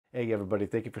Hey everybody,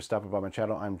 thank you for stopping by my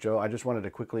channel. I'm Joe. I just wanted to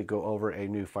quickly go over a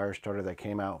new Firestarter that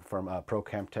came out from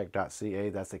Procamptek.ca.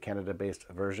 That's the Canada-based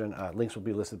version. Links will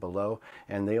be listed below,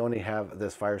 and they only have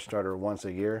this Firestarter once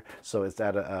a year, so it's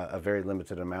at a very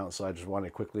limited amount. So I just want to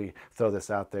quickly throw this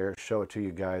out there, show it to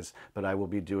you guys, but I will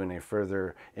be doing a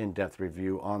further in-depth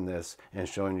review on this and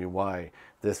showing you why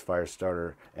this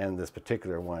Firestarter and this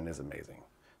particular one is amazing.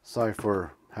 Sorry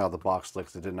for how the box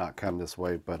looks. It did not come this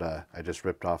way, but I just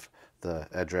ripped off the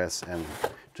address and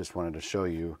just wanted to show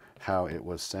you how it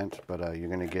was sent. But you're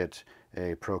going to get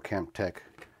a Procamptek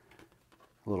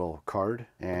little card,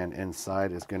 and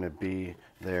inside is going to be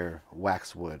their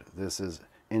waxwood. This is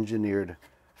engineered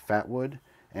fatwood,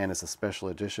 and it's a special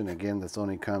edition. Again, this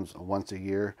only comes once a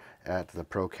year at the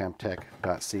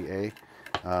Procamptek.ca.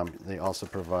 They also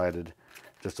provided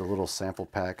just a little sample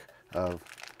pack of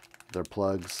their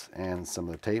plugs and some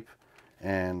of the tape,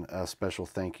 and a special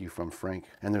thank you from Frank.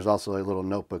 And there's also a little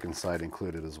notebook inside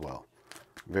included as well.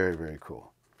 Very, very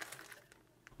cool.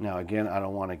 Now again, I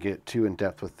don't want to get too in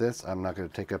depth with this. I'm not going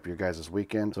to take up your guys'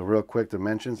 weekend. So real quick,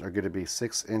 dimensions are going to be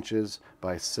 6 inches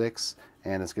by 6,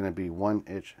 and it's going to be 1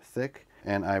 inch thick.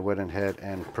 And I went ahead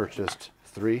and purchased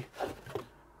 3.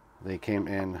 They came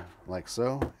in like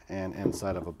so, and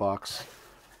inside of a box.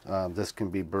 This can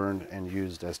be burned and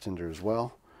used as tinder as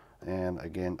well. And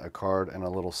again, a card and a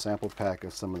little sample pack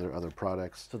of some of their other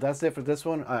products. So that's it for this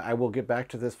one. I will get back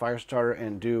to this Firestarter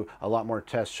and do a lot more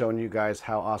tests showing you guys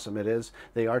how awesome it is.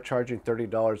 They are charging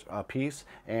 $30 a piece,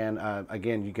 and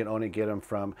again, you can only get them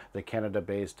from the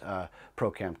Canada-based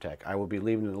Procamptek. I will be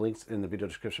leaving the links in the video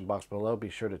description box below. Be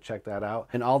sure to check that out.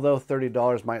 And although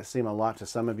 $30 might seem a lot to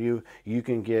some of you, you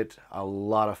can get a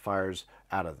lot of fires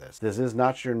out of this. This is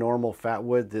not your normal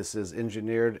fatwood. This is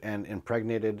engineered and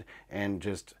impregnated and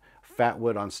just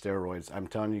fatwood on steroids. I'm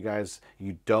telling you guys,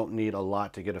 you don't need a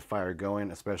lot to get a fire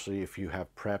going, especially if you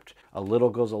have prepped. A little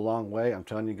goes a long way. I'm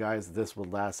telling you guys, this will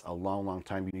last a long, long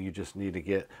time. You just need to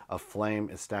get a flame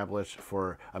established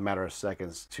for a matter of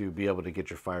seconds to be able to get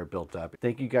your fire built up.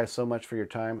 Thank you guys so much for your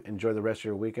time. Enjoy the rest of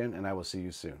your weekend, and I will see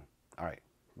you soon. All right.